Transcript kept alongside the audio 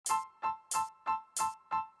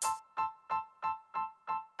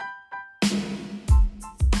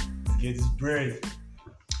get his bread.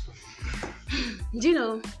 Do you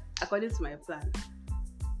know, according to my plan,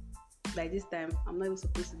 by this time, I'm not even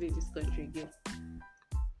supposed to be in this country again.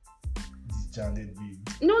 This janded babe.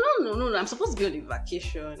 No. I'm supposed to be on a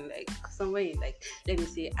vacation, like somewhere in, like, let me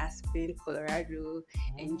say, Aspen, Colorado,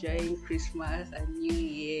 enjoying Christmas and New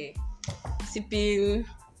Year, sipping.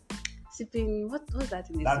 What's that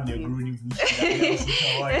in this? That Negroni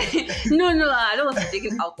bullshit. No, I don't want to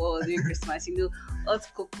take alcohol during Christmas. Hot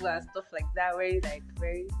cocoa and stuff like that. Very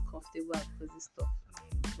very comfortable and cozy stuff.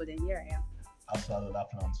 But then here I am. Also had other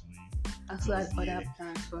plans for you. Also had other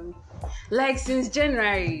plans for me. Like since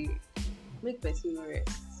January, make person no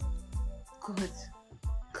rest. God.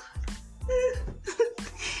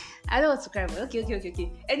 I don't want to cry, but okay.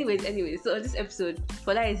 Anyways, so on this episode,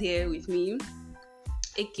 Fola is here with me.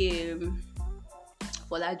 aka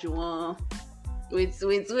Fola Juwon. Wait.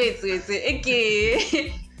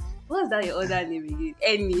 aka what's that your other name again?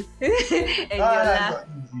 Eni. Eniola.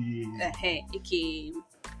 Aka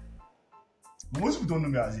most people don't know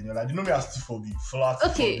me as Eniola. They know me as Tifobi.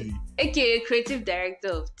 Okay. Aka creative director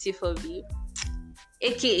of Tifobi.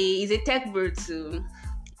 Aka is a tech bro too.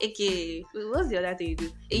 Aka what's the other thing you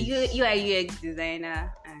do? A UI UX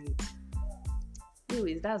designer and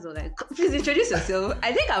anyways, that's all. Like, please introduce yourself.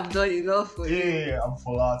 I think I've done enough for you. Yeah, I'm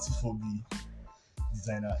Fola Tifobi,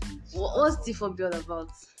 designer. What's Tifobi all about?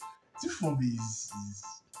 Tifobi is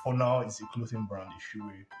for now it's a clothing brand, a shoe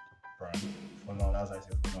brand. For now, that's what I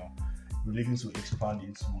said. For now, we're looking to expand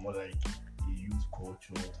into more like a youth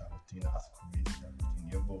culture type of thing, activity, everything.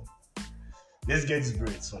 Yeah, but let's get this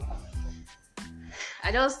bread. So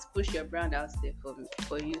I just push your brand out there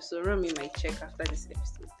for you. So run me my check after this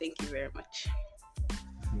episode. Thank you very much.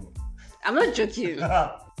 Sure. I'm not joking.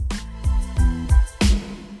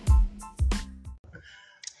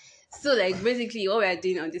 So, like, basically, what we're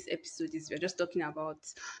doing on this episode is we're just talking about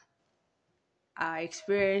our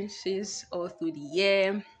experiences all through the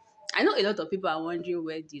year. I know a lot of people are wondering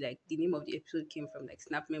where the name of the episode came from, like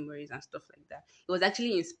Snap Memories and stuff like that. It was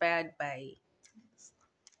actually inspired by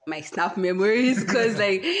my Snap memories because,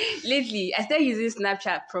 like, lately I started using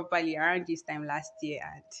Snapchat properly around this time last year,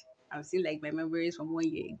 and I'm seeing like my memories from 1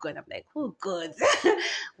 year ago, and I'm like, oh God,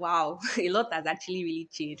 wow, a lot has actually really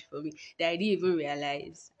changed for me that I didn't even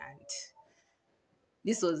realize. And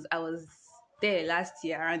I was there last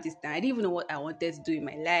year around this time. I didn't even know what I wanted to do in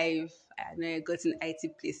my life. I had not gotten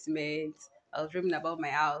IT placement. I was dreaming about my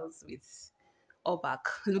house with all back,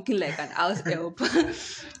 looking like an house help.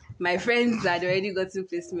 My friends had already gotten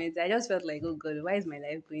placement. I just felt like, oh God, why is my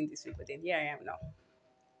life going this way? But then here I am now.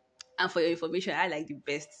 And for your information, I like the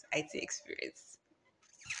best IT experience.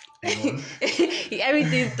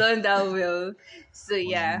 Everything turned out well. So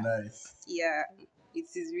yeah. Nice. Yeah. It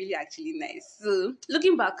is really actually nice. So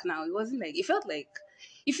looking back now, it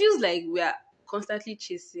feels like we are constantly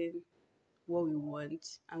chasing what we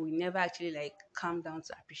want and we never actually like calm down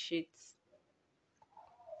to appreciate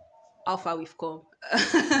how far we've come.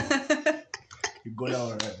 You got that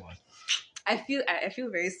all right, man. I feel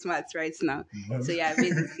very smart right now. So yeah,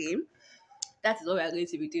 basically, that is what we are going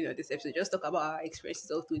to be doing on this episode. Just talk about our experiences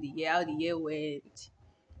all through the year, how the year went,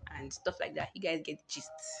 and stuff like that. You guys get the gist.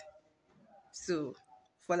 So,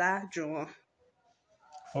 Fola Juwon.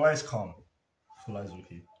 Fola is calm. Fola is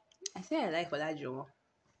okay. I say I like Fola Juwon.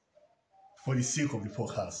 For the sake of the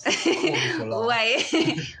podcast. Call me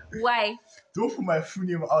Fola. Why? Don't put my full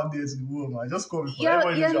name out there to the world, man. Just call me Fola.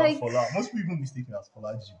 Everybody knows you are Fola. Most people even mistake me as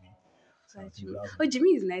Fola Jimmy. Oh, Jimmy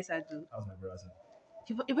is nicer too. That's my brother's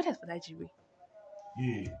name. Your brother is Fola Jimmy.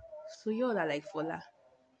 Yeah. So you all are like Fola.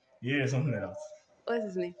 Yeah, something like that. What's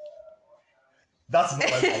his name? That's not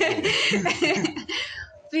my fault.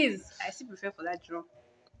 Please, I still prefer Fola Juwon.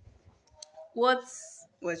 What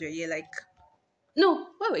was your year like? No,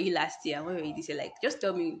 where were you last year? Where were you this year? Like, just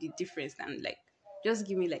tell me the difference and like, just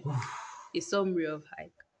give me like a summary of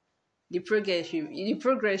like the progress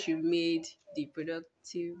you've made, the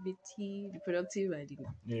productive, and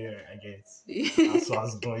Yeah, I guess. So I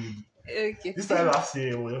was going. Okay. This time last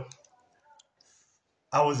year, well,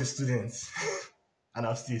 I was a student, and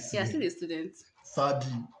I'm still a student. Yeah, still a student.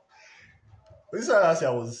 Sadly, this time last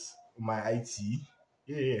year I was my IT.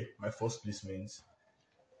 Yeah, my first placement.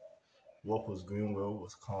 Work was going well,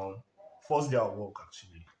 was calm. First day at work,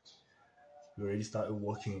 actually. We already started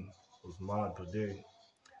working. It was mad, but then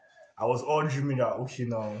I was all dreaming that, okay,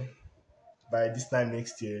 now, by this time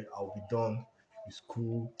next year, I'll be done with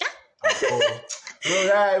school. And all. So,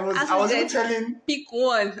 yeah, I was even telling... Pick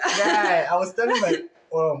one. Yeah, I was telling my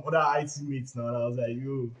other IT mates now, and I was like,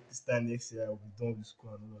 yo, this time next year, I'll be done with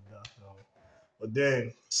school and all of that now. But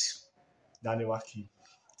then, that never came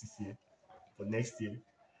this year. But next year,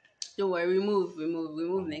 Don't worry, we move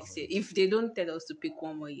Oh next year. God. If they don't tell us to pick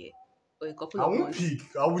one more year or a couple I of won't months. pick.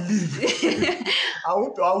 I will leave. I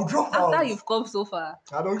will drop After out. you've come so far.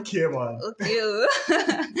 I don't care, man. Okay. Oh.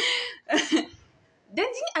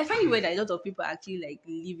 I find it weird that a lot of people are actually like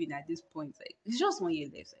living at this point. Like it's just 1 year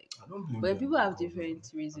left. Like, I don't blame but them. people have God, no. different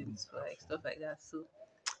I mean, reasons it's for like careful. stuff like that. So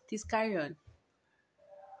please carry on.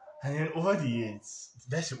 And then over the years,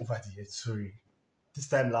 let's say over the years, sorry. This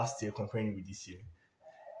time last year comparing with this year,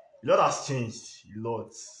 a lot has changed. A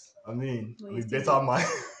lot. I mean, But I'm you a still better don't. man.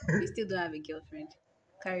 You still don't have a girlfriend.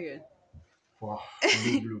 Carry on. Wow,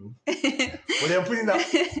 blue, blue. But they're putting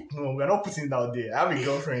that. No, we're not putting it out there. I have a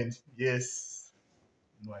girlfriend. Yes.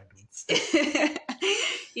 No, I don't.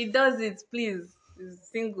 He does it, please. He's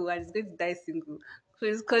single and he's going to die single.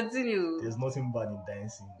 Please continue. There's nothing bad in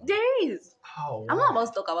dancing. There is. How? I'm not Why?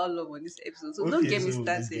 about to talk about love on this episode, so don't Okay, get me so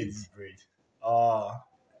let's get started. this bread. Uh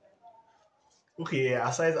okay,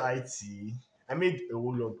 aside IT, I made a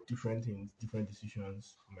whole lot of different things, different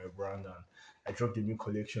decisions on my brand, and I dropped a new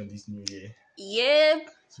collection this new year. Yep.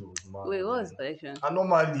 So it was mad. Wait, And what was then the collection?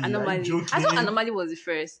 Anomaly, are you Anomaly. I thought joking? Anomaly was the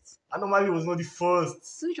first. Anomaly was not the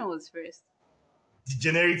first. So which one was first? The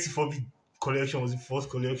generic Forbid collection was the first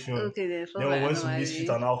collection. Okay, then followed Then we by went to Misfit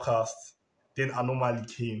Anomaly. and Outcast. Then Anomaly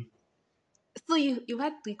came. So you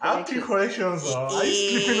had three I have three collections. collections, man. Are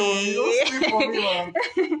you sleeping on me? Don't sleep on me,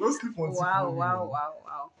 man. Don't sleep on Wow, Tifobi, wow, man. wow,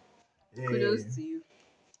 wow. Yeah, Kudos to you.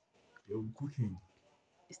 you're cooking.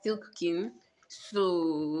 Still cooking.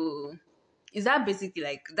 So is that basically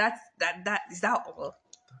like that is that all?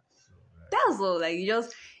 So, like, That's all. Like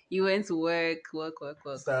you went to work.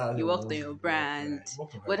 style You worked on was your work, brand. like,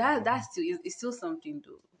 work on my But brand. that's still it's still something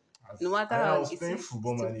though. No matter And I how was playing it's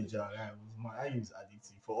football still good. manager. Like, I use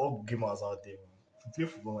addictive for all gamers out there. Man. If you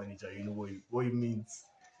play football manager, you know what it means.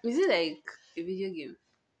 Is it like a video game?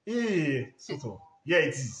 Yeah, sort of. Yeah, it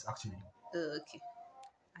is actually. Oh, okay.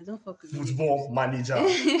 I don't fuck with video games. Football manager.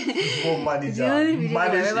 Football The manager. only You video game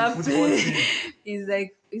manage I've a ever football team. played is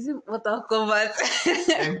like is it Mortal Kombat?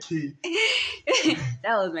 MK.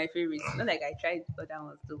 That was my favorite. Not like I tried other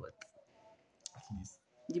ones too, but At least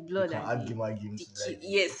the you blood can and add gamer games to like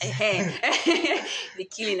yes, the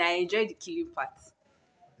killing. I enjoyed the killing part.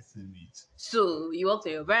 it's a bit. So you worked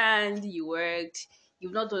on your brand. You worked.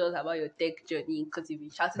 You've not told us about your tech journey because you've been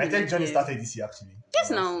shouting My in my tech journey DM. started this year actually. Yes,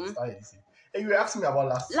 Not last year. It now started this year. Hey, you were asking me about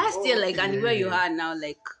last year. last year, Oh, like, okay, and yeah, where you yeah. are now,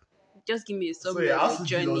 like, just give me a So summary yeah, of your Asuu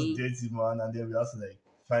did us journey. dirty, man, and then we have to like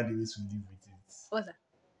find a way to live with it. What's that?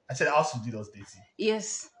 I said Asuu did us dirty,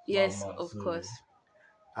 Yes, man. of So course.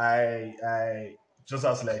 I just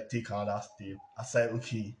have to like take another step. Aside,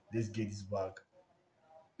 okay, let's get this bag.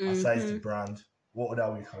 Aside the Mm-hmm. brand, what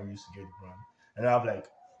other way can we use to get the brand? And I have like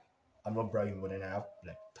I'm not bragging, but then I have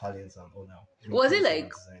like talents and all now. Doing Was it creative and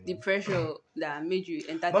like the designing. pressure that made you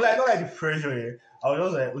enter Not tech? like the pressure here. I was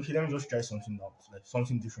just like, okay, let me just try something out, like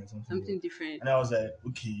something different, something new. Something different. And I was like,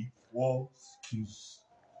 okay, what skills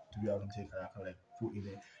do we have in tech that I can like put in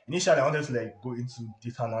it? Initially, I wanted to like go into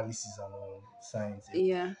data analysis and science. Yeah.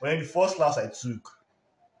 Yeah, But then the first class I took,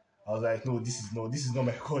 I was like, no, this is not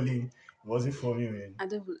my calling. It wasn't for me, man. I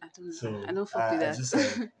So don't fuck with I just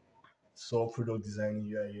like that. saw product designing,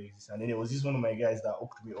 UI, UX, and then there was this one of my guys that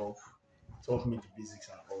hooked me up, taught me the basics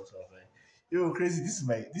and all. So I was like, yo, crazy,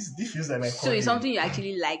 this feels like my So it's calling. something you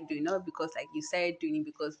actually like doing, not because like you started doing it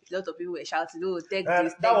because a lot of people were shouting, "Oh, take And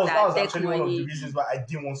this, take that that, was take actually one of the money," reasons why I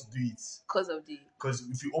didn't want to do it. because of the Because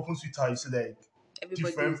if you open Twitter, you see like everybody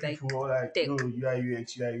different is like people like tech, yo UI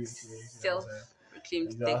UX UI UX. I was like,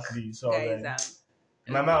 self-proclaimed tech exactly. So I was guys, like, and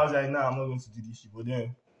in my mind, I was like, nah, I'm not going to do this shit. But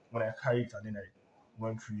then when I carried it and then I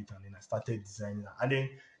went through it and then I started designing, and then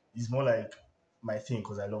it's more like my thing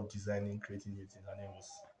because I love designing, creating new things, and then it was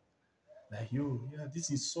like, yo, yeah, this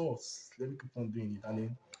is source. Let me keep on doing it. And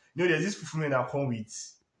then, there's this fulfillment that come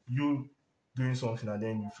with you doing something, and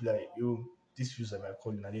then you feel like, yo, this feels like my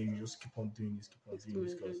calling, and then you just keep on doing this, keep on doing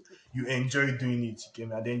this because you enjoy doing it. You get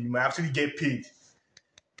me? And then you might actually get paid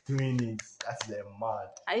doing it. That's like mad.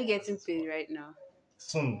 are you getting That's paid mad. right now?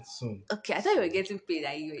 Soon. Okay, I thought you were getting paid.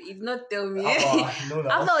 And you did not tell me. No, now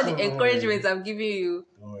After all the soon. Don't worry. encouragement I'm giving you.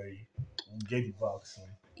 Don't worry. We'll get it back soon.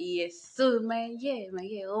 Yes. So my year,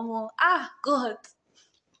 God,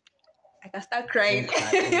 I can start crying. Don't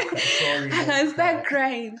cry. Don't cry. Sorry. I Don't can cry. start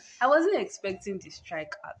crying. I wasn't expecting the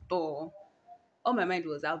strike at all. All my mind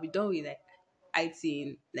was I'll be done with like IT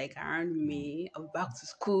in like around May. I'll be back to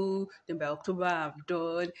school. Then by October I'm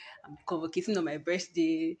done. I'm convocating on my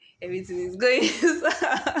birthday. Everything is going.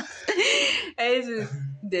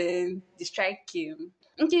 Then the strike came.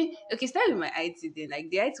 Okay. Start with my IT then. Like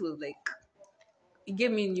the IT was like it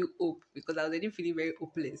gave me new hope because I was already feeling very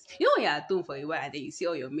hopeless. You know when you're at home for a while and then you see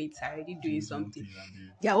all your mates are already doing doing something. something and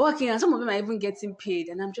then They're working and some of them are even getting paid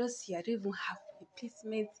and I'm just here. I don't even have a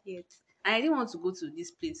placement yet. And I didn't want to go to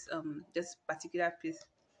this place, this particular place.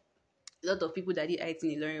 A lot of people that did IT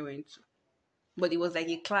in Ilorin went to. But it was like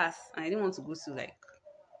a class and I didn't want to go to like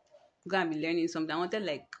go and be learning something. I wanted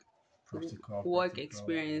like work practical,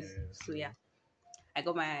 experience. yeah, So so yeah, I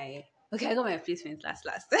got my placement last.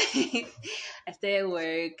 I started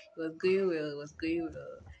work. It was going well. It was going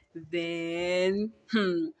well. Then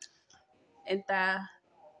enter.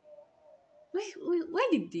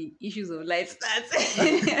 Where did the issues of life start?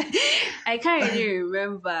 I can't really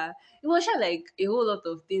remember. It was just like a whole lot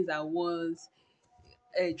of things at once.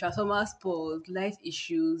 Transformer sports, life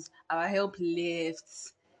issues, our help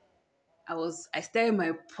left. I started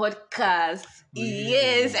my podcast.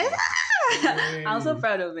 Yes. really, I'm so really.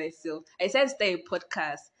 proud of myself. I started to start a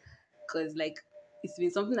podcast because like it's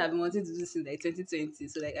been something I've been wanting to do since like 2020.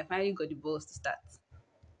 So like I finally got the balls to start.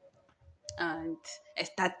 And I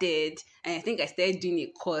started and I think I started doing a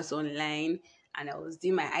course online and I was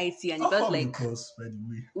doing my IT and it How felt far the like course, by the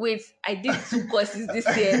way? wait, I did 2 courses this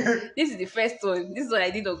year. This is the first one. This is what I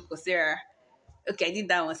did on Coursera. Okay, I did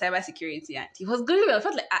that on cybersecurity and it was going well. I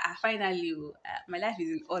felt like finally my life is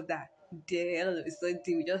in order. Then all of a sudden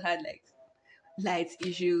we just had like light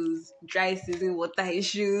issues, dry season water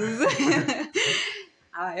issues.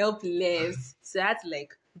 Our help left. So I had to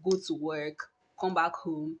like go to work, come back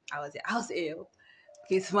home. I was a house help,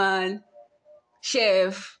 case man,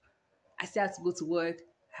 chef. I still had to go to work.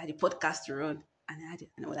 I had a podcast to run and I had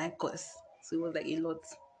an online course. So it was like a lot.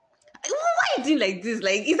 Why are you doing like this?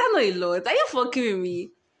 Like, is that not a lot? Are you fucking with me?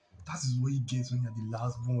 That is what you get when you're the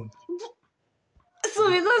last one. So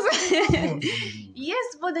Last because one to do. yes,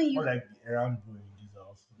 but then Or you like the errand boy in this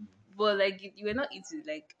house. but like you were not eating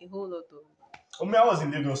like a whole lot of I mean, I was in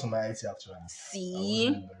Lagos for my IT actually. I wasn't in see.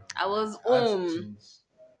 Lagos for I my was IT. I had to home. change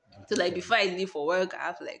So like location. before I leave for work, I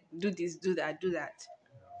have to like do this, do that, do that.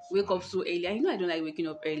 Yeah, Wake up so early. I know I don't like waking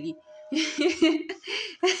up early.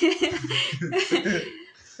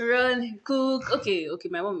 Run, cook. Okay.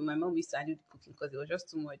 My mom used to do the cooking because it was just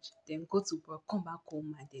too much. Then go to work, come back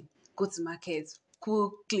home, and then go to market,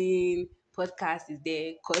 cook, clean. Podcast is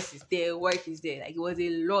there, course is there, work is there. Like it was a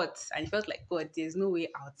lot, and it felt like God, there's no way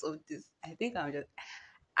out of this. I think I'm just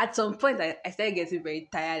at some point I started getting very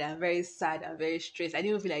tired and very sad and very stressed. I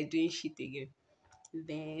didn't feel like doing shit again.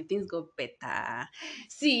 Then things got better.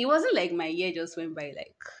 See, it wasn't like my year just went by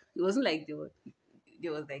like it wasn't like there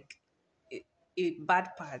was like a bad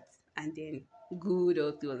part and then good or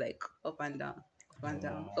it was like up and down, up and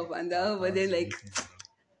down, wow, up and down. But then that's the like way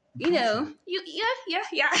things are. You push it. you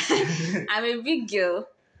yeah. I'm a big girl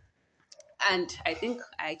and I think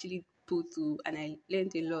I actually pulled through and I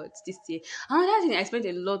learned a lot this year. Another thing I spent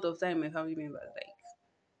a lot of time with my family members. Like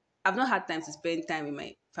I've not had time to spend time with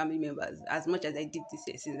my family members as much as I did this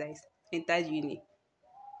year since I entered uni.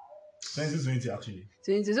 2020 actually.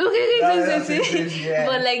 2020, okay, That's 2020. 2020, yeah.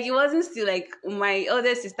 But like it wasn't still like my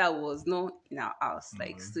older sister was not in our house.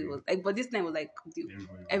 Like so it Okay. was like but this time was like Everybody was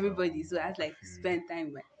at everybody. home. So I had I like feel spend time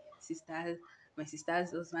with my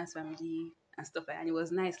sister's husband's family and stuff like that. And it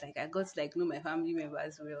was nice. Like I got to like know my family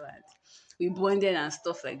members well and we bonded and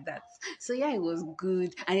stuff like that. So yeah, it was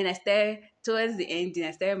good. And then I started towards the ending,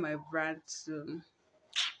 I started my brand too.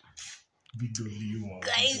 big W one, big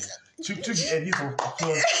Guys, W. Took the edit of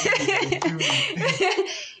applause. Okay.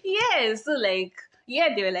 yeah, so like yeah,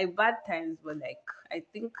 they were like bad times, but like I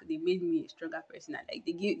think they made me a stronger person. And like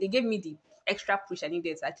they gave me the extra push I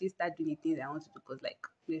needed to actually start doing the things I want to do because like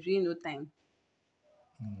there's really no time.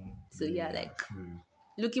 So yeah, Yeah, I like feel.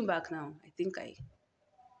 looking back now, I think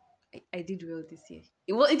I did well this year.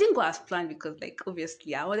 It didn't go as planned because like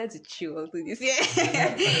obviously I wanted to chill also this year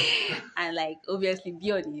and like obviously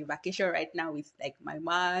be on a vacation right now with like my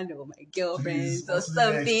man or my Please, girlfriends or on to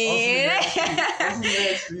the next, on to the something. next, please, on to the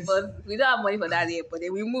next, please. But we don't have money for that yet. But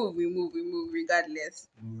then we move regardless.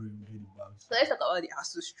 Don't worry, we'll get it back So soon. let's talk about the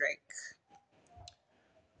Asuu strike.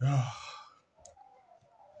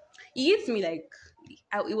 It hit me like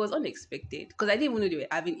it was unexpected because I didn't even know they were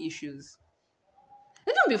having issues.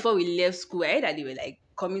 Even before we left school, I heard that they were like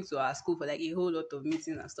coming to our school for like a whole lot of meetings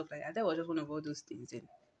and stuff like that. That was just one of all those things. And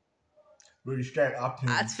But the strike at happened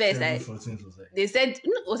first, February 14th was like they said,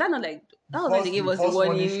 no, was that not like the that was when they first gave the us the first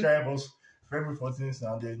warning warning? strike was February 14th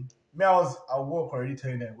and then me I was at work already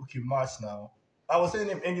telling them, okay, March now. I was telling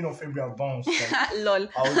them ending of February bounce, like Lol.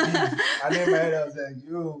 I'll leave. And then my head I was like,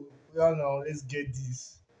 yo, we all know, let's get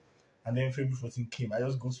this. And then February 14th came. I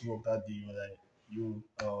just go to work that day, you were like,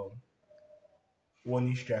 yo,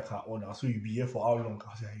 warning strike and order. So you'll be here for how long? I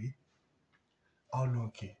was like, hey. How long?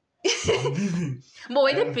 Okay. I'm leaving. But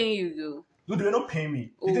were they And paying you though? no, they were not paying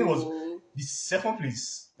me. The thing was, Oh, the second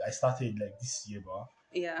place I started like this year, but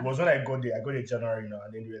it yeah. was when I got there. I got there January now,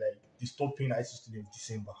 and then they were like, they stopped paying IT students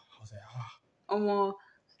December. I was like, ah. Um,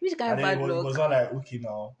 which kind And of then bad it was luck? not like, okay,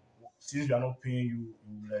 now since we are not paying you,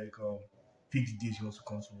 you like pick the days you want to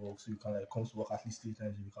come to work, so you can like come to work at least 3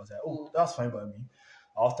 times a week. I was like, oh, Oh, that's fine by me.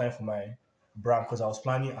 I have time for my brand because I was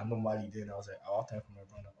planning anomaly then. I was like, I have time for my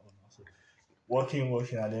brand and all that. So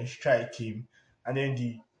working, and then strike came, and then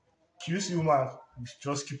the QC woman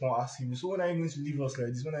just keep on asking me, so when are you going to leave us like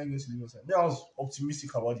this? When are you going to leave us like Then I was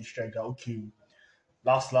optimistic about the strike that okay,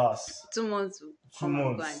 last 2 months will two come and go,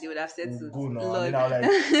 and they months would have we'll settled. go now. And then Lord. I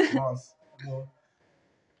was like, once,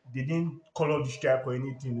 they didn't call up the strike or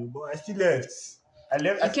anything, but I still left. I You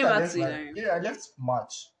think came I back left to like Ilorin. I left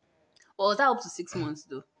March. Or was that up to 6 months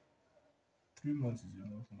though? 3 months is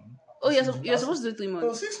enough now. Oh, you're That's supposed to do three no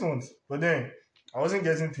months. 6 months. But then I wasn't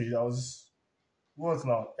getting paid. I was what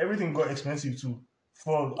now? Everything got expensive too.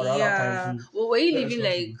 For around that time Yeah. too. Well, were you Very living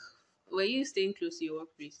like? expensive. Were you staying close to your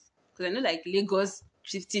workplace? Because I know like Lagos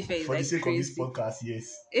 50 fare is For the like sake of this crazy. podcast,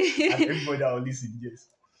 yes. And everybody that will listen, yes.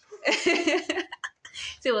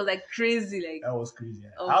 So it was like crazy, like That was crazy.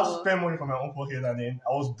 I had to um, spend money from my own pocket and then I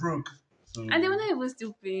was broke. and they were So not even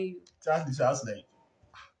still paying you. so I was like,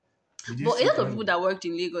 did you But a still lot of pay people me? that worked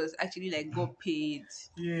in Lagos actually like got paid.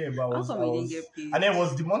 Yeah, but How come I you didn't was get paid? and then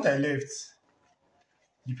was the month I left,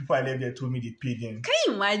 the people I left there told me they paid them. Can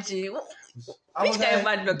you imagine? I Which was kind of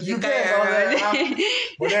like, bad luck you you carry guys, I was like, ah. around?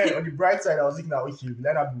 But then on the bright side, I was thinking that okay, will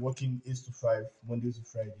I not be working 8 to 5, Monday to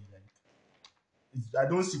Friday? Like, I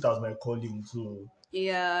don't see it as my calling, so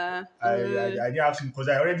Yeah. I didn't have to because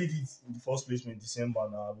I already did it in the first placement in December.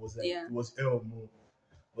 Now I was like, Yeah. it was hell no.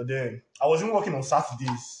 But then I wasn't working on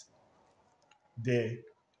Saturdays there,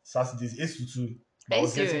 Saturdays 8 to 2. But Are I you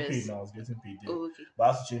was getting paid serious? now. I was getting paid there. Oh, okay. But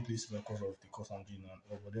I had to change placement because of the course I'm doing now.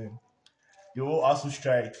 But then the whole Asuu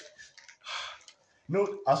strike.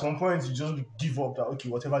 At some point you just give up that okay,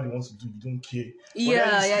 whatever they want to do, you don't care. But then you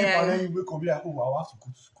Yeah, yeah, sleep and yeah. then you wake up like, oh, I'll have to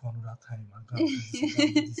go to school another time and go and do this and go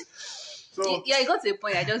and do this. So Yeah, it got to a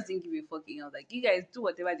point I just didn't give a fucking. I was like, you guys do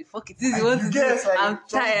whatever the fuck it is you want you to do. guess like I'm just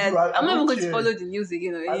do. tired. I I'm not even don't going to follow care. the news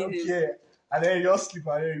again or I don't anything. care. And then you just sleep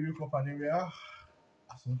and then you wake up and then you're like,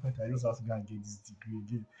 at some point I just have to go and get this degree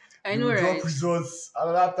again. I They know, will drop right? results.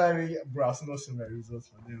 Another time, bro, I've still not seen my results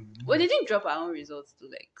for them. Well, they didn't drop our own results too.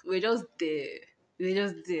 Like, we're just there. We're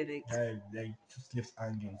just there. Like, Like just left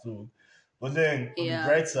hanging. So, but then on the yeah.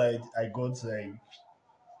 bright side, I got like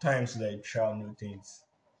time to like try new things.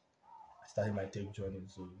 I started my tech journey.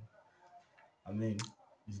 So, I mean,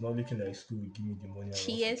 it's not looking like school will give me the money I want to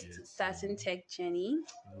Cheers to get. So, starting tech journey.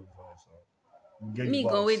 no vibes. So, we'll get the Me go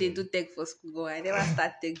vibes where they soon. do tech for school. Go. I never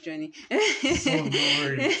start tech journey. Soon, don't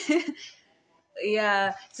worry.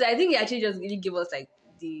 Yeah. So I think it actually just really give us like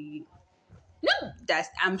the no. That's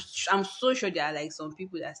I'm so sure there are like some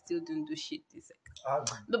people that still don't do shit. It's like I,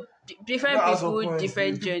 but different at some people, point,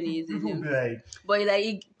 different journeys, you people will know. be like, But like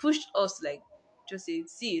it pushed us like just say,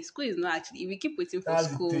 see, school is not actually if we keep waiting for that's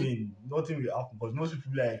the school, thing. Nothing will happen because most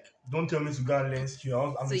people be like, don't tell me to go and learn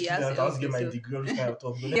skill. I'm so a you have to student. I want to help get my yourself. degree, all this kind of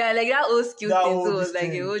stuff. But then Yeah, like that old skill that thing too whole was this like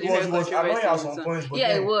a thing, whole it different was annoying controversy at on some its own. points. But Yeah,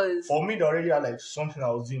 it then was. for me, they already had like something I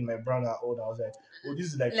was doing, my brand and all that. I was like, oh,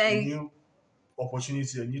 this is like a Like new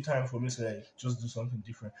opportunity, a new time for me to like just do something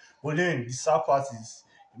different. But then the sad part is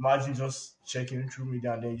imagine just checking through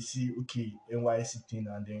media and then you see okay NYC thing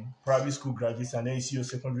and then primary school graduates and then you see your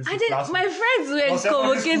secondary and school then class my friends your were secondary school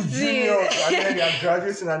convocating. juniors and then you're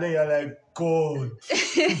graduating and then you're like God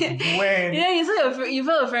when Yeah, you saw your you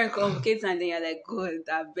felt your friend convocating and then you're like, God,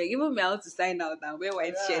 I beg. Even me, I want to sign out and wear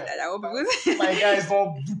white shirt yeah, and I want my people guys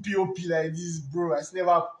don't do POP like this bro I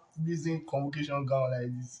never using convocation gown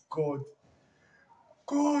like this God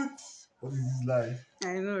what is this life.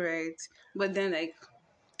 I know, right? But then like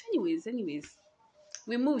anyways.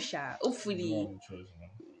 We move sha. You don't Hopefully have a choice, man.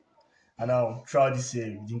 And now, throughout this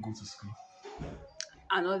year, we didn't go to school.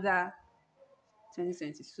 another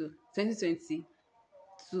 2022.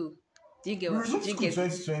 2022. Do you get We what? resumed Do you school get it?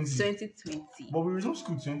 2020, 2020. but we resumed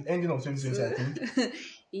school ending of 2020, I think.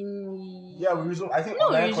 Yeah, we In resumed. I think no,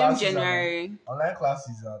 we online resumed classes and January. online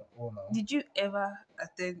classes and all now. Did you ever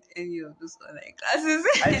attend any of those online classes?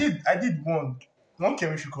 I did one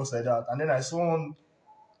chemistry course like that, and then I saw one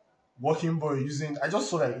working boy using. I just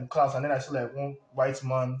saw like in class, and then I saw like one white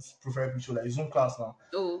man's profile picture, like his own class now,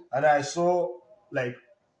 Oh, and I saw like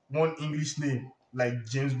one English name, like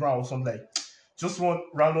James Brown or something like just one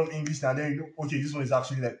random English name, and then you know, okay, this one is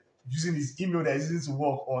actually like using his email that he's using to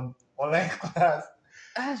work on online class.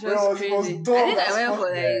 that's But just it was crazy. I dumb think I as went fuck,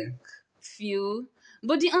 for man. like few.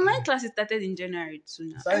 But the online classes started in January too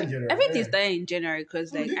now. Starting January, Everything yeah. started in January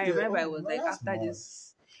because Oh, like did I they? remember I Oh, was man, like that's after mad.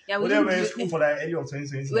 this. Yeah, we But then didn't we're in do school for like early of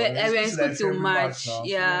 2020 now. we We're in we were school in till school like till February, March March. now.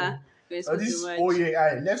 Yeah, So we were in school till this oh March. yeah,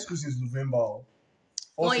 I left school since November.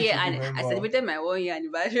 First 1 year week of and I November. celebrated my 1 year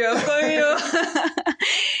anniversary of coming home.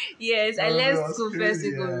 Yes, I Bro, it left was school first crazy,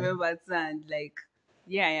 week of yeah. November too, and like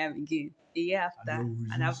here I am again a year And then after, we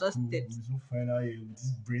and resume I've not school, stepped. we resume final year with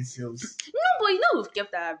these brain cells. No, but we've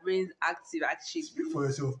kept our brains active actually. Speak for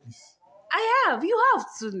yourself, please. I have, you have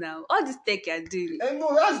too now. All this tech you're doing. And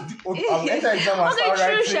no, that's the, I will enter exam and Okay, start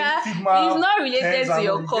true, writing Sha. It's Figma, not pens related to and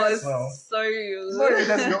your all. Yes, course. now. Sorry. It's not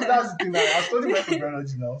related to your, that's the thing. That I study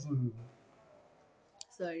microbiology now, so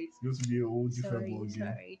Sorry. it's going to be a whole different ball Sorry, game.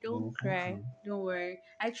 sorry. But Don't cry. okay, Don't worry.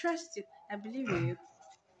 I trust you. I believe in you.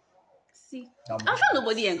 See, that I'm much. sure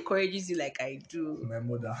nobody encourages you like I do. My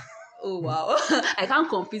mother, Oh wow. I can't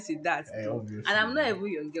compete with that though. And obviously. I'm not even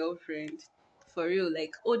your girlfriend. For real,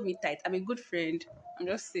 like hold me tight. I'm a good friend. I'm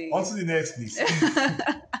just On saying. to the next, please.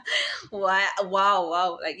 Why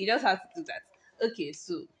wow. Like you just have to do that. Okay,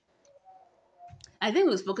 so I think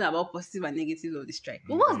we've spoken about positive and negative of the strike.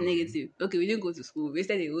 But what's Mm. negative? Okay, we didn't go to school. We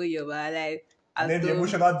wasted a whole year of our life. And And then the so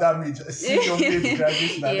emotional damage, seeing your mates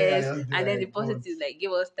graduating, and then I yes, just be and then the like, God. positive like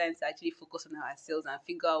give us time to actually focus on ourselves and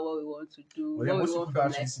figure out what we want to do, But then what we most want people don't from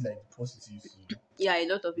actually life. see like the positives. So Yeah, a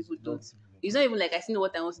lot of it's people a lot don't. of people It's don't. not even like I still know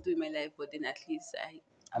what I want to do in my life, but then at least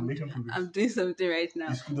I'm making progress. I'm doing something right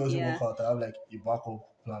If now. school doesn't work Yeah. out, I have like a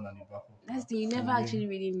backup plan and a backup That's plan. the thing, you For never when, actually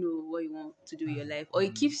really know what you want to do with your life. Or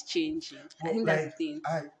it keeps changing. I but think that's the like thing.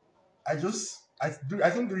 I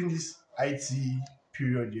think during this IT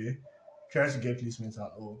period, yeah, trying to get placements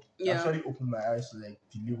and all, it Yeah. actually opened my eyes to like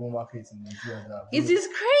the labor market in Nigeria. That It bro, is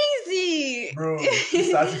crazy. bro,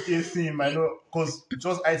 this certificate thing, I know, cause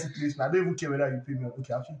just IT placement, I don't even care whether you pay me.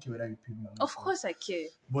 Okay, I actually care whether you pay me or not. Of course I care.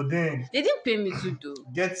 But then They didn't pay me to do.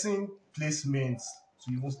 getting placements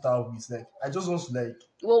to even start with, like, I just want to like,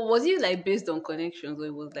 Well, was it like based on connections or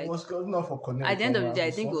it was it like was good enough for at connect the end of the for day,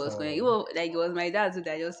 I for think it was suffer. connected. It was like it was my dad who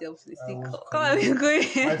that just helped me I see. was Come on, we're connect.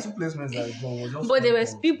 My going. two placements I got was just But there phone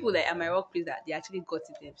was calls. people like at my workplace that they actually got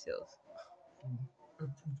it themselves.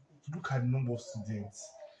 Look at the number of students.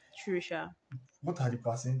 True, sure. What are the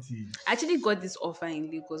percentage? I actually got this offer in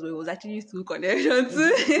Lagos, but it was actually through connections.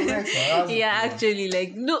 Correct, man. That's the Yeah, thing. actually,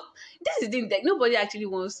 like no, this is the thing. Like nobody actually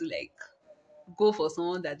wants to like go for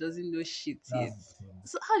someone that doesn't know shit yet. That's the thing.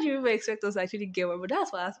 So how do you even expect us to actually get one? But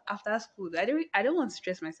that's what after school. I don't want to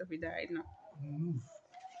stress myself with that right now. Move.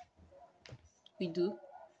 We do.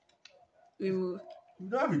 We move. You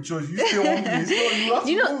don't have a choice. You stay one place. No, you have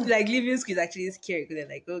Do to you know, move. like leaving school is actually scary because they're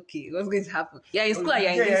like, okay, what's going to happen? You're in school and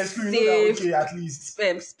you're in Yeah, yeah, this school. You know that. safe Okay, at least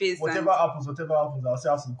space, and whatever happens, I'll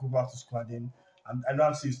still have to go back to school. And then I know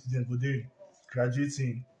I'm still a student, but then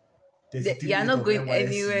graduating, you're 33 not of going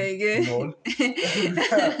anywhere NYSC, again. lol.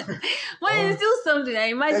 But it's still something. I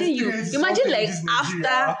imagine 33 you. is Imagine something in like this after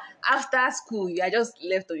Nigeria. after school, you are just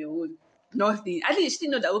left on your own. Nothing. At least you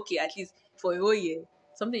still know that okay, at least for a whole year,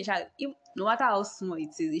 something shall if, no matter how small it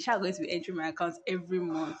is, it shall going to be entering my account every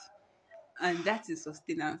month. And that is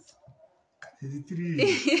sustenance.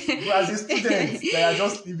 33. But as a student, they are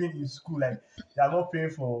just living in school, like they are not paying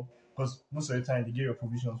for, because most of the time they get your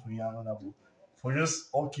provisions for you and all that, but for just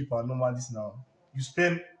upkeep and normal this now, you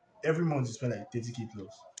spend every month you spend like 30K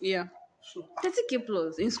plus. Yeah. So 30K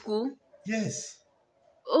plus in school. yes.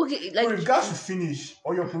 Okay, So like if gas should finish,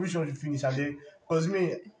 or your provision should finish, and then because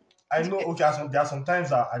me, I know okay, there are some times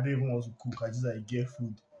that I don't even want to cook, I just like get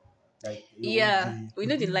food like a whole yeah, day. we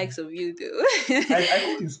know the likes of you though. I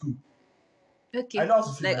cook in school. I Okay, know how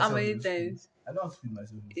to feed like how myself many in school. times? I know how to feed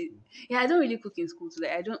myself in school. Yeah, I don't really cook in school too.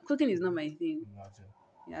 Like I don't cooking is not my thing. Imagine.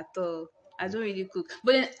 Yeah, at all. I don't really cook.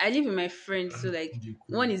 But then I live with my friends, so like They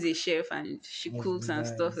one cook. is a chef and she Must be cooks and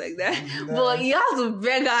stuff nice. like that. Must be But you nice. have to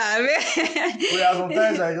beg her, But yeah,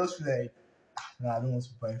 sometimes man. I just feel like, nah, I don't want to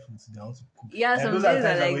buy food today. I want to cook. Yeah, And some those are the days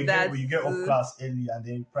are times that like that. when you get off class early and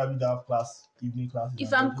then probably don't have class, evening classes,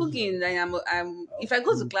 If and then I'm just be like, cooking, then I'm I'll if I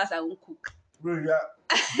go to cook. class, I won't cook. Bro, yeah,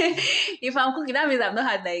 If I'm cooking, that means I've not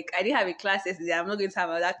had like I didn't have a class yesterday. I'm not going to have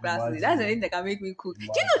another class today. That's the imagine. thing that can make me cook.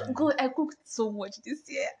 Do you know? Imagine. God, I cooked so much this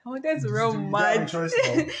year. I wanted to You run don't have a mad. choice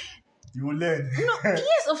now. You will learn. No, And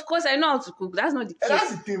yes, of course I know how to cook. That's not the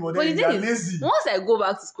that's the case. thing, but But the then you thing are is, lazy. once I go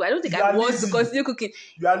back to school, I don't think You I are want to lazy. continue cooking.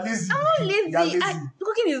 You are lazy. I'm not You are lazy. lazy.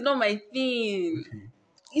 Cooking is not my thing. Okay.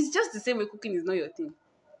 It's just the same way cooking is not your thing.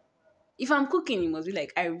 If I'm cooking, it must be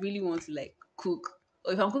like I really want to like cook.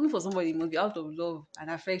 Or if I'm cooking for somebody, it must be out of love and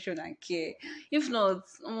affection and care. If not,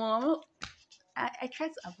 I try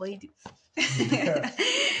to avoid Yeah.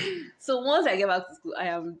 it. So once I get back to school, I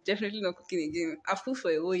am definitely not cooking again. I've cooked for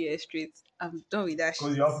a whole year straight. I'm done with that Because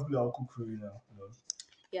shit. you have people that will cook for you now. You know.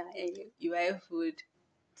 Yeah, you buy food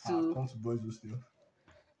Ah, to come to boys hostel.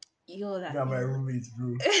 you Me that and my you. roommates, bro.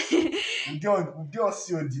 We get on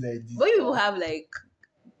COD like But this, you people bro. have like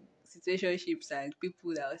situationships and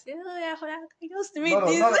people that will say, "Oh yeah, hold on, I just read None of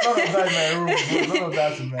that in my this." room, bro. None of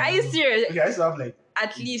that in my Are you room. serious? Okay, I used to have like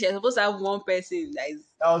At it, least you're supposed to have one person that is.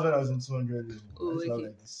 that was when I was in 200 level. I Oh, used to have okay.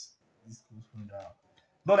 like this close friend that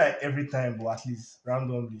not like every time, but at least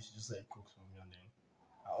randomly she just like cooks for me and then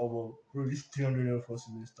oh well, bro, this 300 level for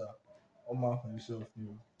semester. Oh man for yourself,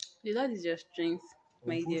 you. The Lord is your strength, I'll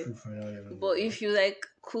my push dear. you for now, yeah, But bro. if you like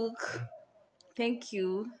cook, thank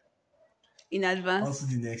you in On to advance.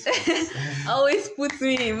 the next part. Always put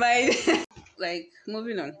me in mind. Like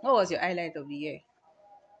moving on. What was your highlight of the year?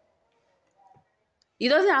 It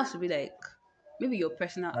doesn't have to be like maybe your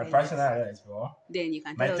personal My personal highlights. highlights, bro. Then you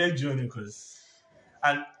can My tell us. tech journey, cause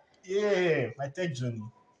and yeah, my tech journey,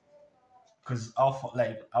 cause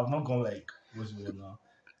I've not gone like what's it now.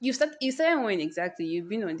 You started when exactly? You've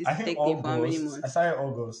been on this I think tech thing for how many August. I months? started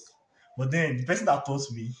August, but then the person that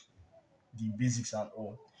taught me the basics and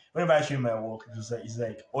all. Whenever I show him my work, it's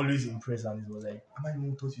like always impressed and he was like, "Am I the one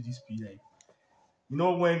who taught you this?" P like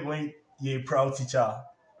when you're a proud teacher,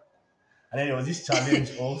 and then there was this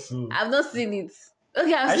challenge also. I've not seen it.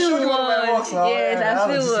 Okay, I've I showed seen you one of my works one. now. Yes, Yeah, I've I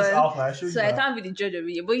know seen this is one. out now. I showed So you I now. can't be the judge of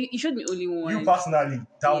it. But you showed me only You one. personally,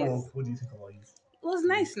 that Yes. work. What do you think about it? It was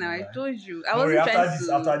No, nice now. no I lie. told you. I Don't worry. wasn't trying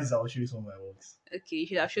After to. this, I will show you some of my works. Okay, you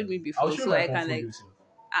should have After showed me this, I'll before show you so my I can portfolio, like sir.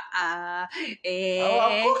 I'm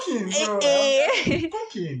eh, cooking, eh, bro. I'm eh.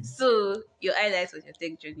 cooking. So your highlights was your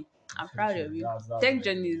tech journey. I'm proud of Essentially, you. that's Tech what I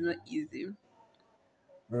journey did, is not easy.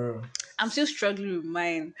 bro. I'm still struggling with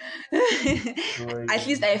mine. Don't worry, At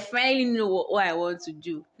least I finally know what I want to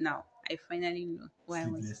do now. I finally know what I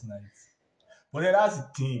want to sleepless nights. But then that's the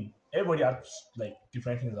thing. Everybody has like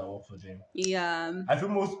different things that work for them. Yeah, I feel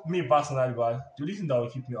most me personally, but the only thing that will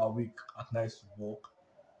keep me awake at night to work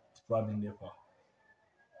is probably NEPA.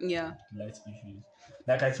 yeah. Light issues.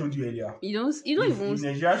 Like I told you earlier, You don't if even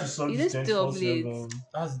Nigeria should solve you this don't stay up twenty four late. seven,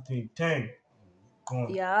 that's the thing. 10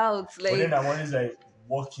 gone. You're out But then like I'm always like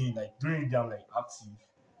working, like during the day I'm like active.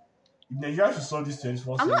 If Nigeria should solve this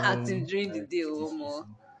 24 I'm not active 7 during the like day or this more.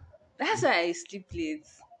 issue. That's why I sleep late.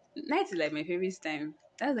 Night is like my favorite time.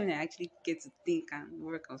 That's when I actually get to think and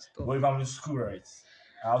work on stuff. But if I'm in school, right,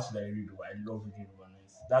 I have to like read over. I love reading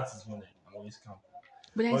overnight. That is when like, I'm always calm.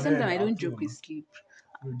 But then But then sometimes I at don't joke with home, sleep.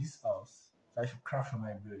 bro, this house, if I should crash on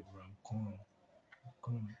my bed, bro. I'm coming.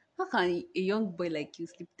 Come on. How can a young boy like you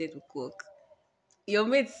sleep 10 o'clock? Your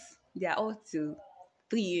mates, they are all till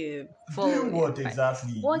 3 a.m., Doing 4 a.m., what 5.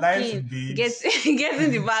 exactly? Lying to Working, get babes. get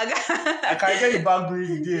in the I bag. can get it back during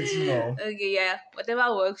the day too now. Okay, yeah,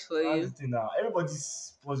 whatever works for That's the you. thing now.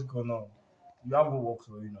 Everybody's what's going on. You have what works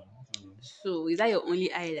for you now. So So, is that your only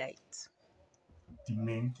highlight? the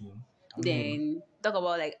main thing. I mean, Then talk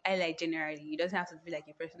about like highlight generally. It doesn't have to be like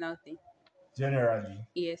a personal thing. generally,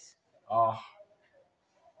 Yes. ah,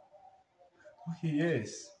 okay,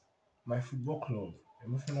 yes. My football club,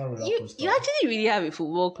 emotional roller You coaster. actually really have a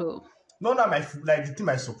football club. Not that like the team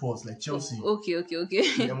I support, like Oh, Chelsea. okay, okay, The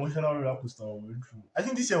okay. emotional roller coaster we went through. I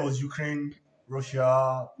think this year was Ukraine,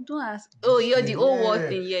 Russia. Don't ask. Oh, This you're the thing, whole war yeah,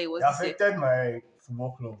 thing. Yeah, it it was this year. affected my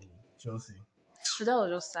football club, Chelsea. So that was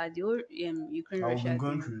just sad. The whole Ukraine I've been Russia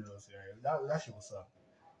going thing. through it. Yeah. That shit was sad.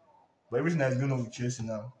 But everything that's going on with Chelsea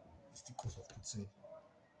now is still cause of Putin.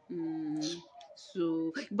 Mm,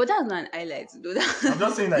 so, but that's not an highlight, though. I'm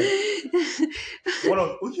just saying like one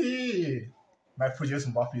of okay, my project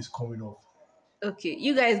Mbappe is coming up. Okay,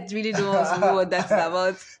 you guys really don't want to know what that is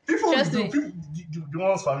about. People we Trust do, me. people the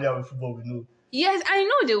ones familiar with football we know. Yes, I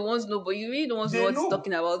know they want to know, but you really don't want to know They what it's know.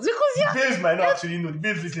 talking about because The babes might not actually know. The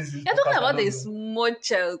babes listening to this you're talking podcast might about not a know. small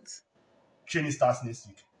child Training starts next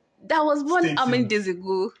week. that was born Stay how many tuned. days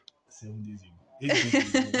ago. 7 days ago. 8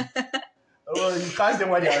 days ago. Oh, you catch them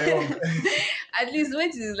while they are young. At least when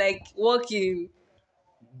it is like walking.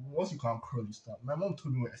 Once you can crawl, you start. My mom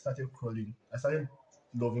told me when I started crawling, I started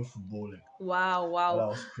loving football like Wow, while wow. I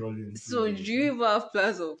was crawling. So So do you ever have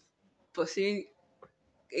plans of pursuing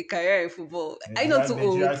a career in football? Are you not Nigeria,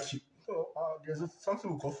 too old? So, there's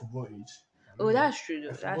something we call football age. I Oh, don't know. that's true My though.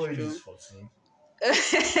 That's football age is true. 14.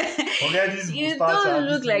 Forget this You mustache, don't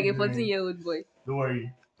this look like little a brain. 14-year-old boy. Don't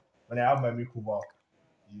worry. When I have my makeover,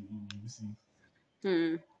 you see.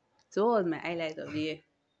 Hmm. So what was my highlight of the year?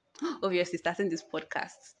 Obviously, starting this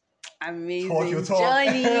podcast. Talk your Amazing talk.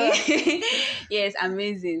 journey. Yes,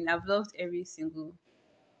 amazing. I've loved every single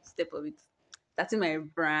step of it. starting my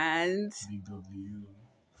brand. Big W.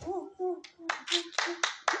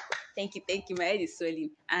 Thank you. My head is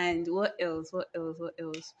swelling. And what else? What else? What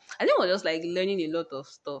else? I think we're just like learning a lot of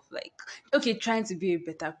stuff. Like, okay, trying to be a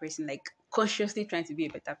better person, like consciously trying to be a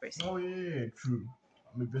better person. Oh yeah, true.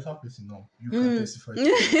 I'm a better person now. You can Hmm. testify to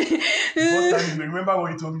that. The first time I you remember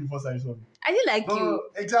what you told me the first time you saw me. didn't like No, no, you no,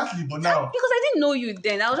 exactly. But now, because I didn't know you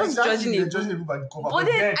then. I was just exactly, judging you a were judging book. everybody cover. But But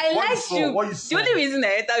then then, I what you liked saw, you. what you The saw. only reason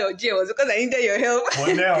I entered your jail was because I needed your help.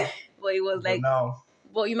 But now, But it was but like, now,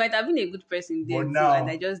 but you might have been a good person but then too, and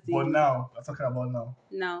I now, just but didn't know. now, I'm talking about now.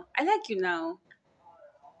 Now I like you now,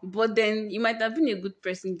 but then you might have been a good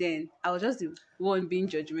person then. I was just the one being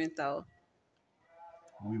judgmental.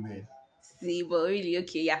 Women. See, but really,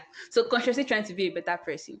 okay, yeah. So consciously trying to be a better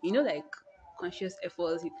person, like conscious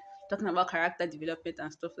efforts, talking about character development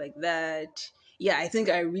and stuff like that. Yeah, I think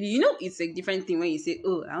I really, it's a different thing when you say,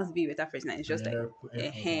 "Oh, I want to be a better person," and it's And just then like, I put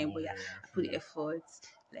effort and but yeah, I I put feel the like efforts,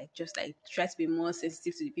 like just like try to be more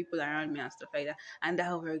sensitive to the people around me and stuff like that, and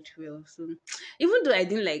that worked well. So even though I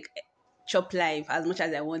didn't like chop life as much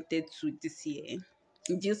as I wanted to this year,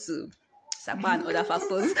 due to Sapa and other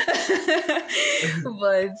factors.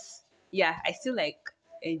 But yeah, I still like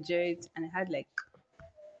enjoyed and I had like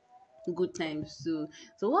good times. So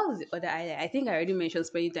what was the other highlight? I think I already mentioned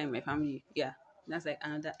spending time with my family. Yeah, that's like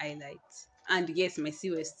another highlight. And yes, my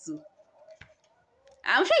COS too.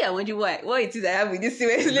 I'm sure you're wondering what it is I have with this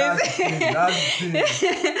COS that's the thing. lately. That's the thing.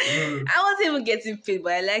 Bro. I wasn't even getting paid,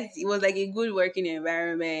 but I liked it. It was like a good working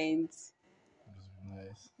environment. It was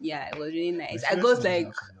nice. Yeah, it was really My nice. I experience got wasn't like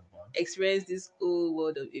actually that bad. experienced this whole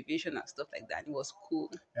world of aviation and stuff like that. It was cool.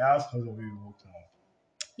 Yeah, that's because of where you work now.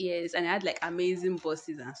 Yes, and I had like amazing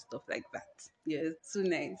bosses and stuff like that. Yeah, it's too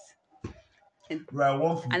nice. And Bro, I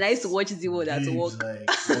worked and I used to with watch the world at babes, work. like,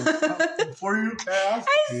 for you, that's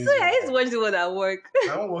I crazy. swear, I used to Like, watch the world at work.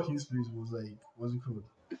 my own working space was like, what's it called?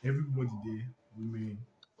 Everybody there, women.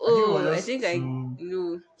 I think it was Oh, I think just I two,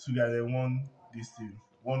 know. two guys and one this thing,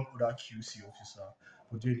 one other QC officer.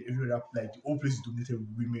 But then every other, like, the whole place is dominated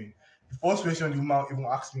with women. The first question the woman even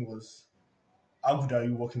asked me was, how good are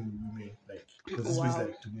you working with women? Like, because this place is Wow.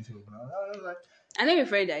 like dominated with women. I was like, I know a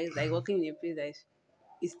friend that is like working in a place that is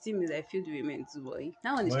his team is like filled with women too, boy.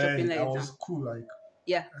 That one is chopping when I lights was down. cool, like,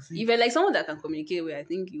 Yeah. I If think, you're like someone that can communicate with, I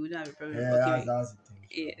think you wouldn't have a problem yeah, working with. that's the thing.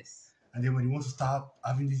 Yes. And then when you want to start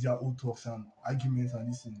having these their old talks and arguments and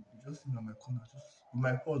this thing, you just sit on my corner, just with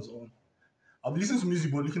my pods on. I'll be listening to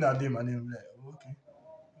music but looking at them and then I'm like, oh, okay,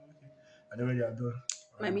 okay. And then when they are done,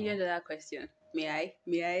 My $1 million question. May I?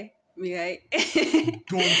 May I? May I?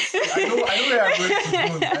 don't. I know where you're going to.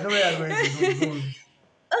 Don't. I know where you're going to.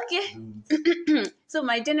 Okay. Don't. So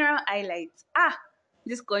my general highlights.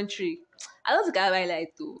 This country. I don't think I have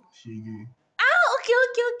highlight too. Shiggy.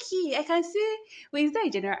 Okay. I can say, wait, is that a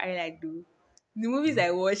general highlight though? The movies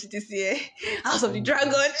I watched this year, House of the Oh,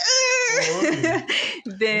 Dragon. oh, okay.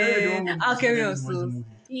 You know you're the Then one who Alchemy decided of to watch the Souls. movie.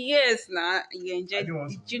 Yes, nah, you I enjoyed. didn't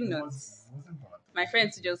want to. Did you not? It wasn't bad. My It friends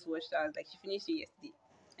wasn't just watched. I was like, she finished it yesterday,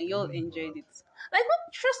 and you all bad. enjoyed it. Like,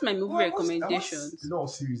 what? Trust my movie Oh, I watched a recommendations. lot of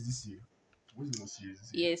series this year. I watched a lot of series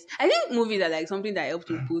this year. Yes, I think movies are like something that helped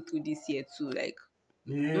me pull through this year too. Like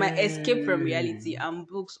my escape from reality Yeah. and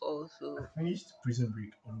books I also. finished Prison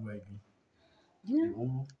Break all over again. You The know,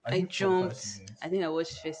 whole, I I think 4 or 5 jumped. seasons. I think I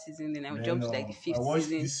watched first season, then I Then jumped to like the I fifth watched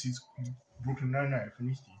season. this Brooklyn Nine-Nine. I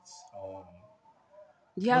finished it.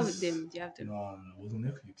 Do you have them? Do you have them? No, it was on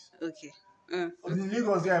Netflix. Okay. But in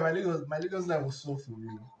Lagos, guy, my Lagos life was so for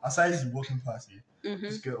real. Aside the working party, Mm-hmm.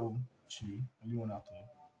 just get home, chill, only one at home,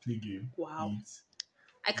 play game, Wow. eat,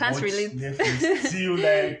 I can't watch relate. Netflix till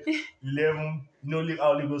like 11. You know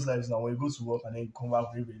how Lagos life is now. When you go to work and then you come back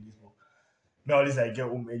very very late. But nowadays I get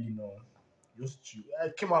home early now. Just chill. I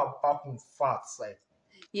came out back home fat, like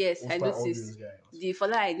Yes, was I quite obvious, noticed. guy. The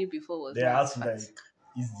Fola I knew before was They not had as to fat. like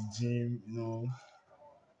ease the gym, you know.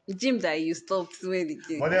 Gym that you stopped when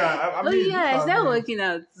again. But then I Oh mean, yeah, look I at started me, working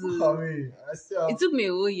out look too. at me. It took me a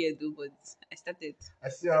whole year though, but I started. I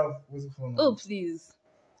still have what's it called Oh now? please,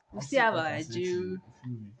 we I'm still still have up and our sexy. You gym,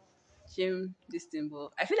 feel me? this thing, but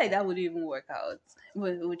I feel like that wouldn't even work out.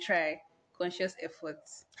 But we'll try conscious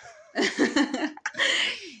efforts.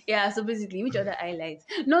 Yeah, so basically, which other highlights?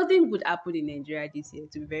 Nothing good happened in Nigeria this year,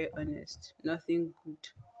 to be very honest. Nothing good.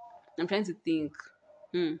 I'm trying to think.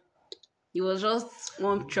 Hmm. It was just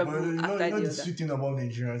one But trouble you after know the the other. sweet thing about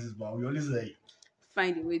Nigerians is, but we always like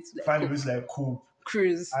Find a way to like find a cope. way to like cope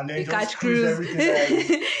Cruise. and then We just catch cruise cruise. everything.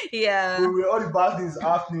 Like Yeah. when all the bad things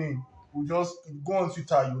happening, we just go on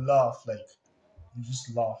Twitter, you laugh, like you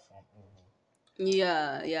just laugh. And, oh,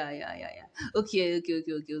 Yeah. Okay.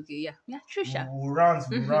 Yeah, Trisha. We'll rant.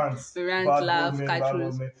 Rant, laugh, Bad catch word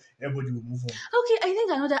rules. men. Everybody will move on. Okay, I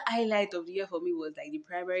think another highlight of the year for me was like the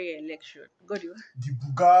primary election. God, you. The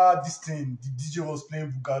Buga, this thing, the DJ was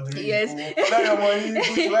playing Buga during the Yes. call. Collect your money,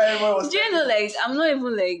 go to where everyone was Do you know, standing. like, I'm not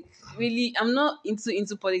even like really, I'm not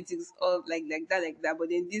into politics or like that. But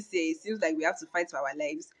then this year, it seems like we have to fight for our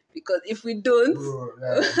lives because if we don't, Bro,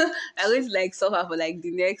 yeah. I'm going to like suffer for like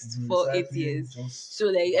the next The 4 8 years. recycling just So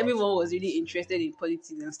like back everyone to was really interested in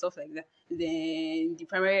politics and stuff like that. Then the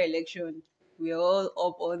primary election, we were all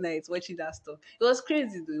up all night watching that stuff. It was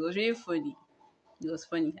crazy though. It was really funny. It was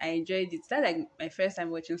funny. I enjoyed it. That's like my first time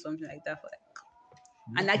watching something like that for like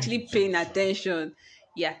you and open the actually check, paying sha. attention.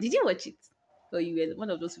 Yeah. Did you watch it? Or you were one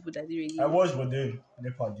of those people that didn't I really. watched, but then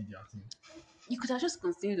Nepal did their thing. You could have just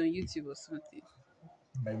continued on YouTube or something.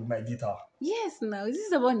 My data. Yes, now this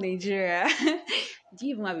is about Nigeria. Do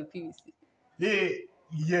you even have a PVC? Yeah,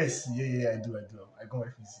 yes, I do. I got my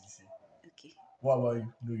PCC. Okay. What about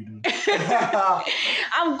you? No, you don't.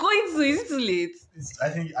 I'm going to. Is it too late? I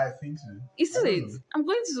think so. It's I too don't late. know. I'm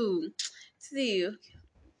going to see The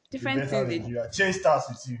different better things. Nigeria. Change starts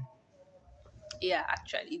with you. Yeah,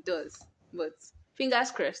 actually, it does. But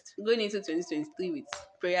fingers crossed. Going into 2023 with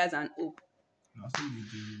prayers and hope. Now so you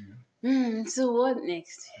do So what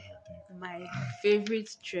next? everything. My favorite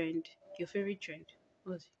trend. Your favorite trend?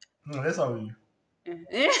 What's it? No, that's how you.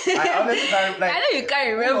 I honestly can't I like know you can't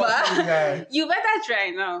who was this remember. guy. You better try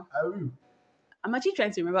now. I will. I'm actually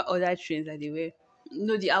trying to remember other trends that they were.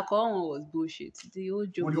 No, the alcohol one was bullshit. The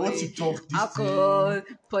old Joe But the whole boy, TikTok this alcohol,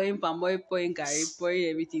 thing. pouring palm oil, pouring Gary, pouring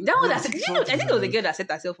everything. That one Bro, that you know, TikTok I is think it was a like girl that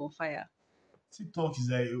set herself on fire. TikTok is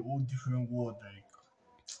like a whole different world. Like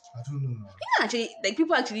I don't know, man. Actually, like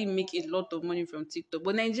people actually make a lot of money from TikTok,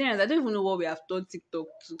 but Nigerians, I don't even know what we have turned TikTok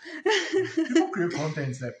to. People create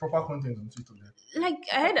content like proper content on Twitter. Like Like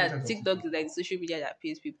I proper heard that content on TikTok TikTok. is like the social media that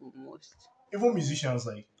pays people most. Even musicians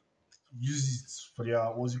like use it for their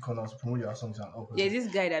what's it called now to promote their songs and all. There's this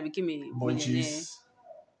guy that became a Boy millionaire. Chase.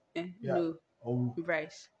 Yeah. No, Oh,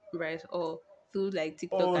 Bryce, or through like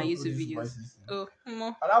TikTok and oh, YouTube this videos. voices. Oh, no.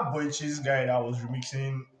 And that Boy Chase guy that was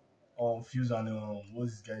remixing Fuse and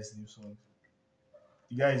what's this guy's name song?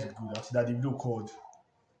 The guy is good. Actually, that the video called.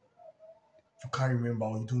 You can't remember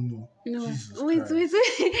or you don't know. No, Jesus wait. Christ.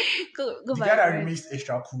 Go The guy back, that right? remixed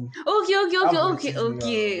Extra Cool. That Boy Okay, Chase nigga. The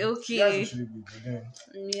guy's okay. actually good, but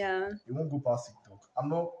then Yeah. it won't go past TikTok. I'm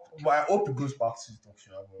not, but I hope it goes past TikTok,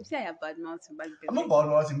 sure. You But say I have bad mouth back I'm not then. bad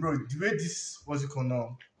mouthing, bro. The way this, what's it called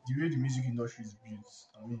now? The way the music industry is built.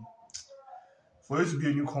 I mean, for you to be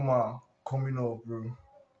a newcomer coming up, bro,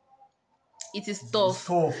 It is it's tough.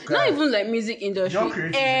 tough, Not guy. even like music Young industry. creatives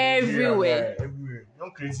in Nigeria, Everywhere. guy, everywhere.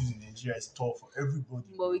 Young creatives in Nigeria is tough for everybody.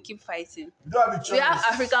 But we keep fighting. You don't have a We have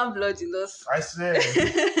choice. African blood in us. I swear.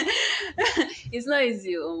 It's not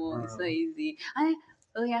easy, Omo. It's not Bro. easy. And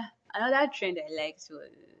oh yeah, another trend I liked was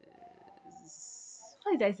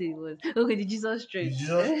what did I say it was? Okay, the Jesus The trend.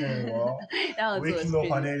 Jesus thing, wow. That one too was Waking up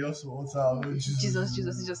and crazy. then just utter, oh,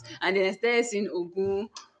 Jesus. And then I started seeing Ogun,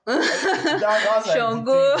 That's like the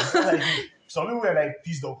Shango. thing. That's like some people were like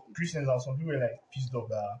pissed off, Christians, and some people were like pissed off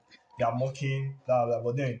that they are mocking, blah blah.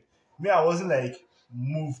 But then me, I wasn't like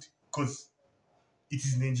moved because it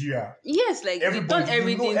is Nigeria. Yes, like they Everybody, turn you know,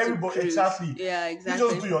 everything to everybody cruise. exactly. Yeah, You just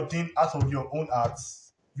exactly. do your thing out of your own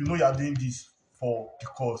arts. You know you are doing this for the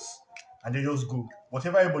cause, and then just go.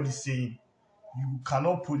 Whatever everybody's saying, you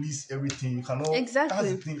cannot police everything. You cannot. That's the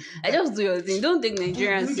Exactly. thing. I just do your thing. Don't take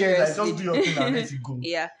Nigerians You get it, like, just do your thing and let seriously. it go.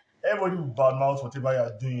 Yeah. Everybody will badmouth whatever you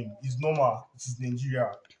are doing. It's normal. It is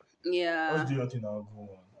Nigeria. Just Yeah. do your thing and go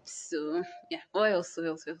on. So yeah. What else?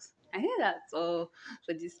 I think that's all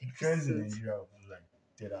for this The trends in episode. Nigeria was like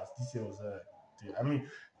dead ass. This year was I mean,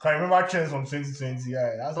 can I remember trends from 2020?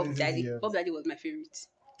 Yeah, that's Bob 2020 Daddy. years. Bob Daddy was my favorite.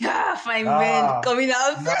 Ah, fine men Ah, coming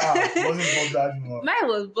out. nah, it wasn't Bob Daddy, man. Mine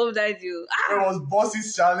was Bob Daddy. It was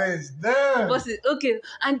Boss's challenge. Damn. Boss is okay.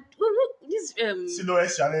 And this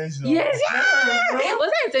Silhouette challenge. No. yes, Damn, bro.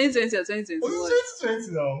 was that in 2020 or 2021? Was it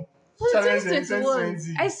 2020 now? Was Challenge it in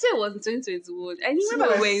 2021? I swear it was in 2021. I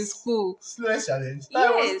remember we were in school. Silhouette challenge. That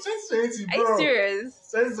Yes. was 2020, Are you bro. serious?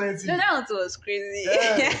 2020. No, that one was crazy.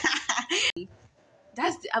 Yeah.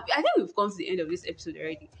 I think we've come to the end of this episode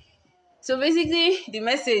already. So basically, the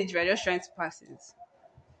message we're just trying to pass is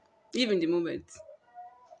live in the moment.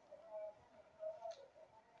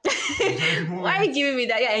 Why are you giving me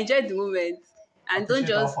that? Yeah, enjoy the moment. And don't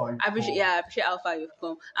Appreciate how just far you've appreciate come. appreciate how far you've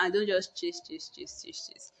come. And don't just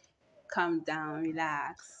chase. Calm down,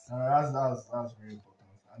 relax. That's very important.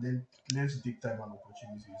 And then learn to take time and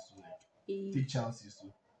opportunities to like take chances to.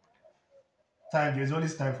 Time. There's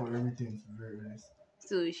always time for everything. To be very honest.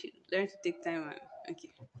 So we should learn to take time and okay.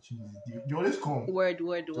 Opportunities. They always come. Word,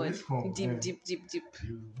 word, They word. always come. Deep, Yeah. deep, deep, deep.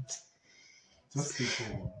 You just take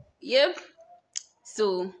forward. Yep.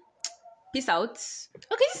 So peace out.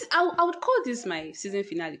 Okay, I would call this my season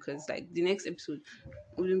finale because like the next episode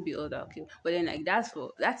wouldn't be all that okay. But then like that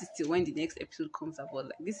is still when the next episode comes about.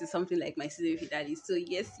 Like this is something like my season finale. So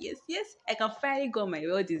yes, yes, yes. I can finally go on my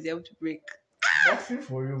well deserved break. Nothing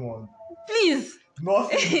for you, man. Please.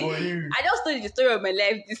 Nothing for you. I just told you the story of my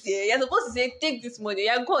life this year. You're supposed to say, take this money,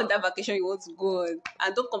 yeah, go on that vacation you want to go on,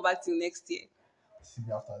 and don't come back till next year. See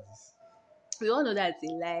me after this. We all know that's a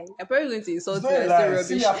lie. I'm probably going to insult It's you not a and say lie. rubbish.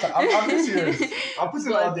 See me after. I'm being serious. I'm putting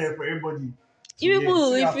it But out there for everybody. you people,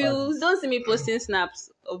 See me if after you this. don't see me posting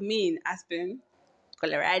snaps of me in Aspen,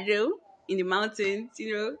 Colorado, in the mountains,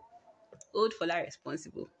 old Fola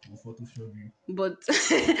responsible. We'll Photoshop you. But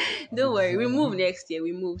don't worry, we move next year.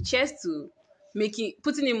 We move. Cheers to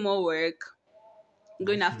putting in more work,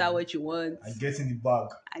 going after what you want, And getting the bag.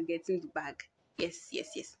 and getting the bag. Yes, yes,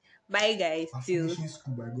 yes. Bye, guys. I'm Till finishing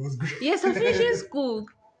school by God's grace. yes, I'm finishing school.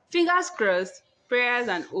 Fingers crossed. Prayers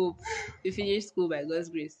and hope. We finish school by God's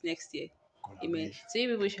grace next year. God, Amen. beg. So you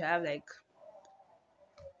people should have like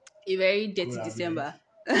a very dirty God, December.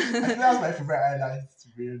 I think that's my favorite highlight, to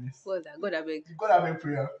be honest. What's that? God, I beg. God, I beg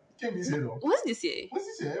prayer. Can't be said no. What's this year? What's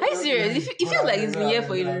this here? Are you serious? It feels like it's been here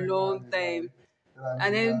for a long time.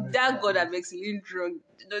 And then that God that makes me drunk.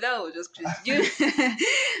 No, that was just crazy.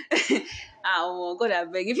 Oh God, I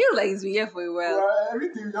beg. It feels like it's been here for a while.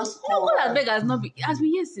 Everything just No, God, I beg has not been. It has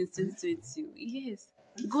been here since 2022. Yes.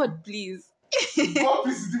 God, please. God,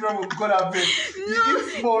 please is different from God, I beg.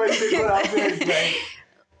 It's more than God, I beg. Like,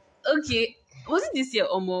 Okay. Was it this year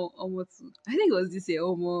Omo too? I think it was this year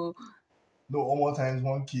Omo. no, Omo times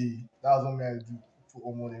 1K. That was what me I do for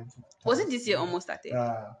Omo. Then Was it this year Omo started?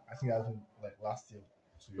 I think that was like last year.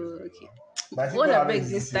 2 years ago. Okay. But I think God, God, I I beg beg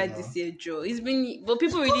didn't start now. this year, Joe. It's been, but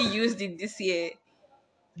people really used it this year.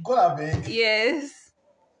 God, I beg. Yes.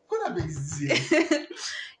 God, I beg is this year.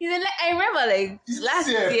 I remember like It's last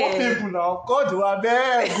this year. year. Portable now. God, I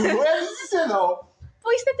beg. Where is this year now?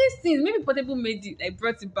 But it started since maybe Portable made it, like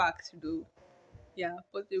brought it back to the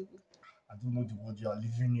Portable. I don't know the word you are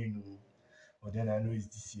living in, but then I know it's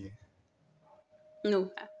this year.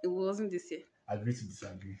 No, it wasn't this year. Agree to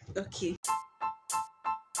disagree. Okay.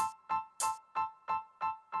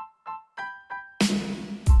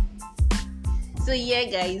 So yeah,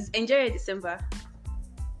 guys, enjoy your December.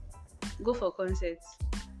 Go for concerts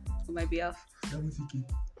on my behalf. 70K.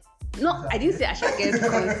 No, I didn't say I should get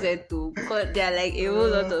concert too, because there are like a whole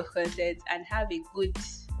lot of concerts, and have a good.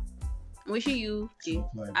 Wishing you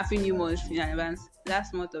happy new month in advance,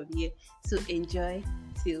 last month of the year. So enjoy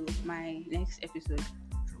till my next episode.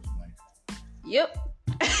 Yep.